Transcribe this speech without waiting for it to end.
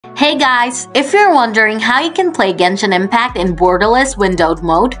Hey guys, if you're wondering how you can play Genshin Impact in Borderless windowed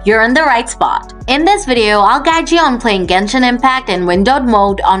mode, you're in the right spot. In this video, I'll guide you on playing Genshin Impact in windowed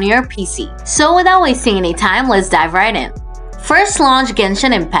mode on your PC. So without wasting any time, let's dive right in. First, launch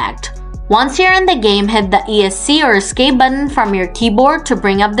Genshin Impact. Once you're in the game, hit the ESC or escape button from your keyboard to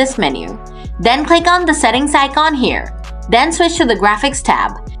bring up this menu. Then click on the settings icon here. Then switch to the graphics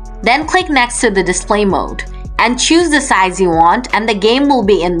tab. Then click next to the display mode and choose the size you want, and the game will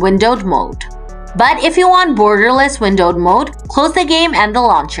be in windowed mode. But if you want borderless windowed mode, close the game and the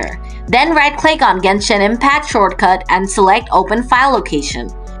launcher. Then right-click on Genshin Impact shortcut and select Open File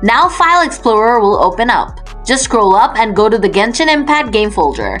Location. Now File Explorer will open up. Just scroll up and go to the Genshin Impact game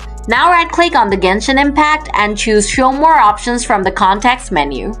folder. Now right-click on the Genshin Impact and choose Show More Options from the context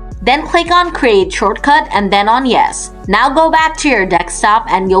menu. Then click on Create Shortcut and then on Yes. Now go back to your desktop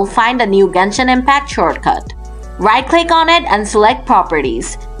and you'll find a new Genshin Impact shortcut. Right-click on it and select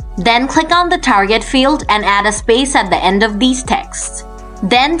Properties. Then click on the target field and add a space at the end of these texts.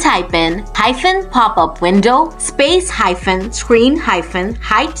 Then type in -pop-up-window space screen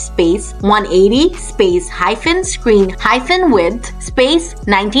height space 180 space screen width space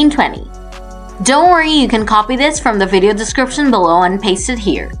 1920. Don't worry, you can copy this from the video description below and paste it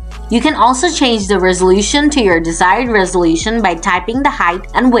here. You can also change the resolution to your desired resolution by typing the height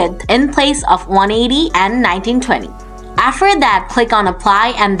and width in place of 180 and 1920. After that, click on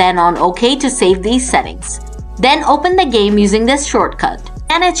Apply and then on OK to save these settings. Then open the game using this shortcut,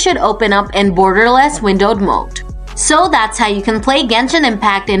 and it should open up in borderless windowed mode. So that's how you can play Genshin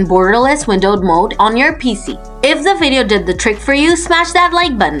Impact in borderless windowed mode on your PC. If the video did the trick for you, smash that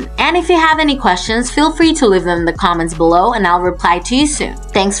like button. And if you have any questions, feel free to leave them in the comments below and I'll reply to you soon.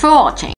 Thanks for watching.